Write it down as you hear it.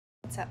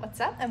What's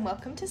up, and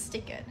welcome to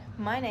Stick It.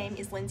 My name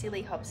is Lindsey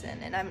Leigh Hobson,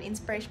 and I'm an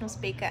inspirational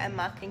speaker and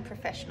marketing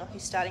professional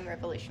who's starting a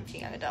revolution for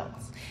young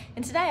adults.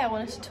 And today I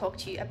wanted to talk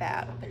to you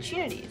about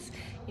opportunities.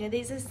 You know,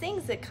 these are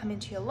things that come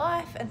into your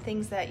life and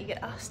things that you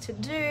get asked to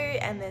do,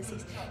 and there's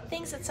these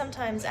things that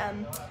sometimes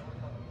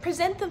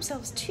present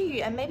themselves to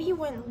you, and maybe you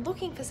weren't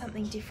looking for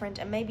something different,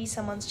 and maybe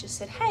someone's just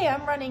said, hey,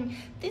 I'm running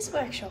this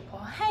workshop,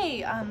 or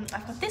hey, I've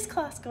got this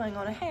class going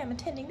on, or hey, I'm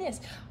attending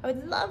this. I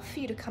would love for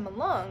you to come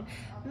along.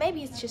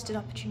 Maybe it's just an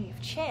opportunity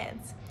of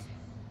chance.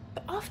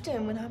 But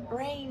often when our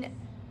brain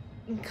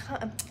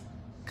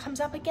comes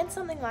up against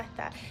something like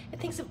that, it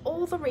thinks of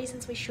all the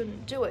reasons we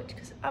shouldn't do it,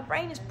 because our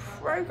brain is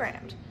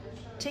programmed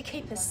to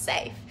keep us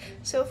safe.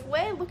 So if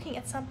we're looking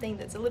at something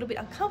that's a little bit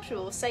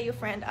uncomfortable, say your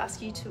friend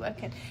asks you to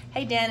work, and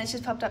hey Dan, it's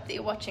just popped up that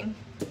you're watching.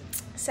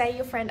 Say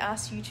your friend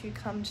asks you to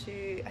come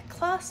to a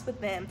class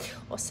with them,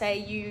 or say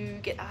you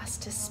get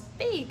asked to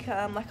speak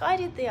like I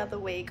did the other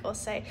week, or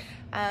say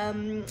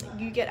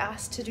you get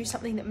asked to do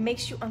something that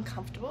makes you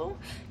uncomfortable.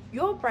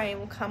 Your brain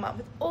will come up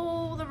with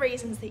all the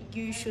reasons that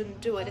you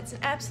shouldn't do it. It's an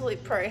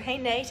absolute pro. Hey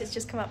Nate, it's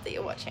just come up that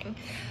you're watching.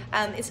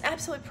 It's an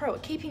absolute pro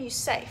at keeping you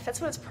safe. That's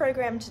what it's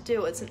programmed to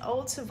do. It's an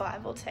old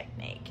survival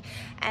technique.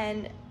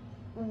 And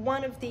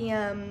one of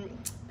the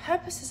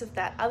purposes of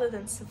that, other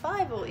than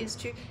survival, is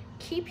to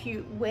keep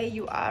you where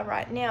you are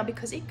right now,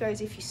 because it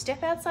goes, if you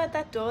step outside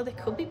that door, there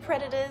could be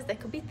predators, there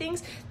could be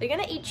things, they're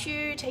gonna eat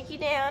you, take you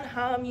down,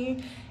 harm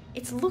you.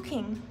 It's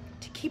looking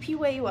to keep you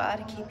where you are,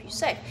 to keep you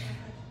safe.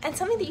 And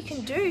something that you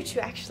can do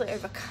to actually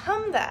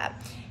overcome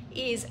that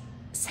is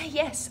say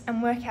yes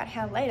and work out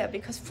how later.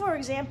 Because for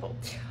example,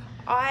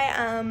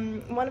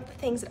 one of the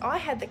things that I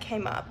had that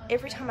came up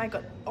every time I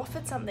got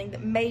offered something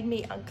that made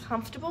me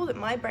uncomfortable, that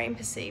my brain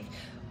perceived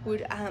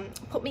would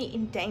put me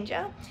in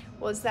danger,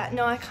 was that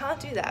no, I can't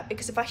do that,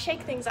 because if I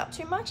shake things up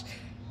too much,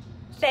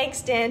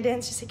 thanks Dan,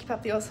 Dan's just to keep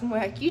up the awesome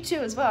work. You too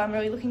as well. I'm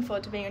really looking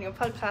forward to being on your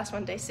podcast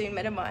one day soon,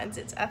 Meta Minds.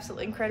 It's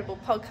absolutely incredible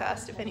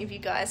podcast. If any of you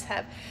guys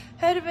have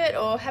heard of it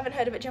or haven't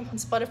heard of it, jump on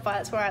Spotify.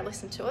 That's where I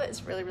listen to it.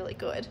 It's really, really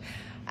good.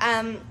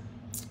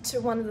 So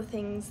one of the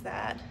things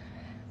that,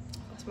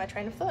 lost my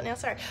train of thought now,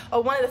 sorry.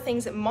 One of the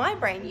things that my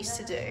brain used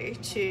to do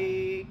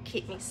to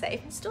keep me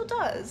safe, and still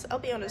does, I'll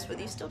be honest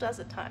with you, still does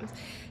at times.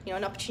 You know,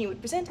 an opportunity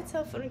would present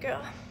itself and I'd go,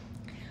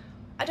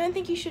 I don't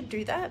think you should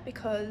do that,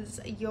 because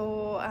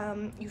you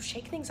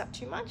shake things up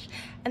too much,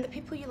 and the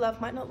people you love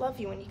might not love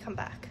you when you come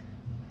back.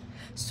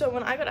 So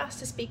when I got asked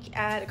to speak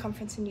at a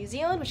conference in New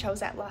Zealand, which I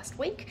was at last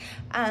week,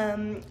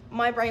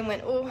 my brain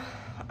went, oh,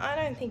 I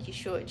don't think you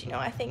should. You know,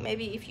 I think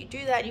maybe if you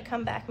do that, you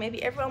come back,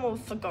 maybe everyone will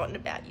have forgotten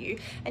about you,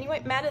 and you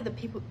won't matter to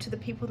the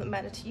people that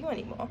matter to you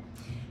anymore.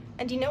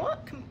 And you know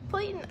what?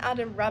 Complete and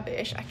utter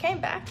rubbish. I came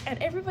back and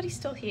everybody's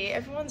still here.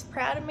 Everyone's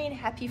proud of me and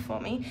happy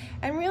for me.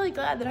 I'm really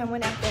glad that I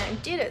went out there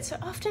and did it. So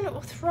often it will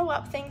throw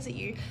up things at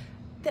you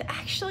that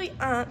actually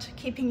aren't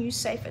keeping you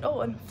safe at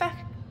all. In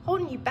fact,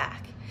 holding you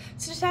back.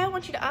 So today I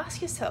want you to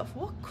ask yourself,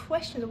 what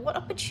questions or what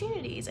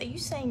opportunities are you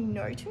saying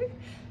no to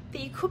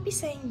that you could be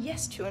saying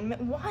yes to,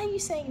 and why are you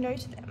saying no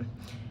to them?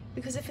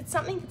 Because if it's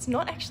something that's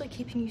not actually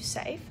keeping you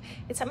safe,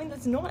 it's something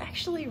that's not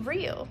actually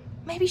real,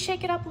 maybe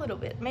shake it up a little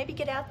bit. Maybe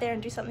get out there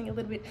and do something a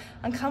little bit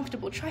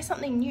uncomfortable. Try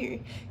something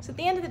new. So at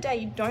the end of the day,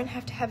 you don't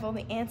have to have all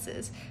the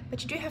answers,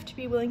 but you do have to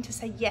be willing to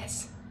say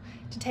yes,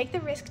 to take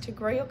the risk, to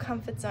grow your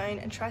comfort zone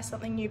and try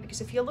something new.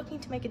 Because if you're looking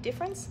to make a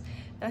difference,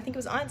 and I think it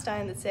was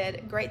Einstein that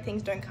said, great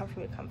things don't come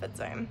from your comfort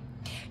zone.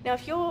 Now,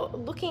 if you're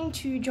looking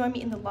to join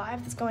me in the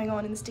live that's going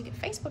on in the Stick It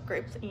Facebook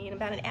group in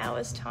about an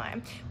hour's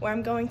time, where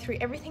I'm going through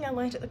everything I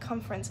learned at the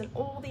conference and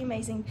all the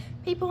amazing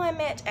people I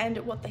met and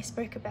what they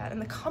spoke about and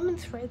the common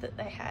thread that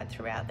they had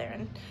throughout there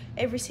and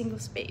every single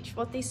speech,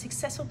 what these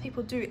successful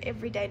people do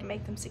every day to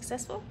make them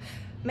successful,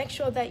 make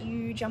sure that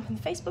you jump in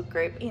the Facebook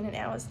group in an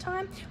hour's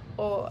time,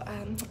 or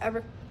a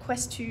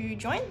request to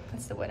join,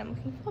 that's the word I'm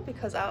looking for,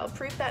 because I'll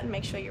approve that and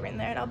make sure you're in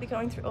there, and I'll be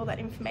going through all that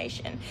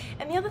information.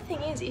 And the other thing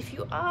is, if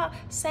you are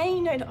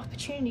saying no to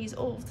opportunities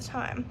all of the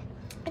time,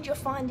 and you're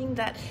finding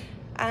that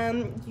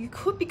you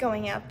could be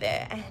going out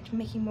there and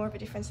making more of a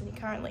difference than you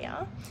currently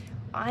are,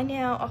 I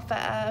now offer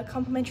a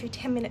complimentary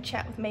 10-minute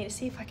chat with me to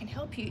see if I can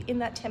help you in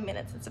that 10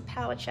 minutes. It's a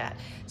power chat.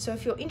 So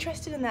if you're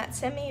interested in that,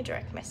 send me a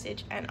direct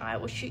message and I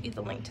will shoot you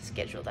the link to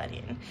schedule that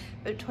in.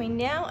 But between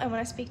now and when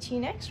I speak to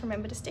you next,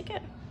 remember to stick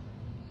it.